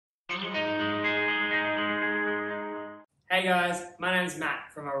Hey guys, my name is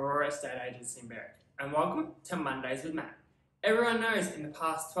Matt from Aurora Estate Agents in Berwick, and welcome to Mondays with Matt. Everyone knows in the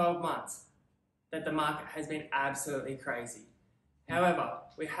past 12 months that the market has been absolutely crazy. However,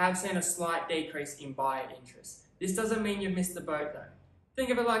 we have seen a slight decrease in buyer interest. This doesn't mean you've missed the boat though. Think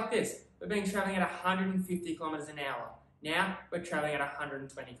of it like this: we've been travelling at 150 kilometres an hour. Now we're travelling at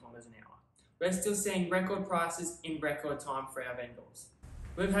 120 kilometres an hour. We're still seeing record prices in record time for our vendors.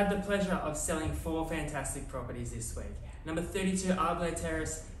 We've had the pleasure of selling 4 fantastic properties this week. Number 32 Arbler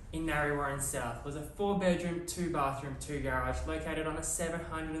Terrace in Narre Warren South was a 4-bedroom, 2-bathroom, 2-garage located on a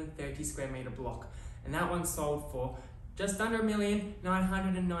 730 square metre block, and that one sold for just under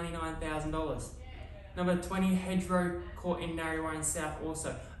 $1,999,000. Number 20 Hedgerow Court in Narre Warren South,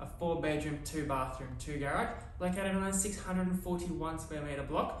 also a 4-bedroom, 2-bathroom, 2-garage located on a 641 square metre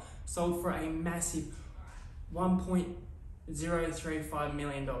block, sold for a massive $1.035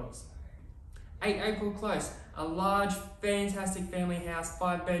 million. 8 April Close, a large, fantastic family house,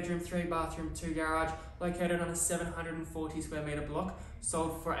 5-bedroom, 3-bathroom, 2-garage, located on a 740 square metre block,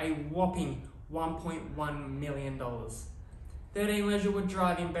 sold for a whopping $1.1 million. 13 Leisurewood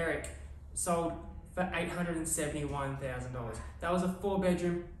Drive in Berwick, sold for $871,000. That was a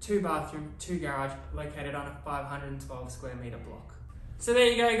 4-bedroom, 2-bathroom, 2-garage, located on a 512 square metre block. So there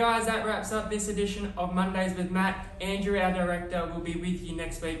you go guys, that wraps up this edition of Mondays with Matt. Andrew, our director, will be with you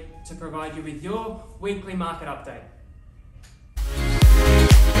next week to provide you with your weekly market update.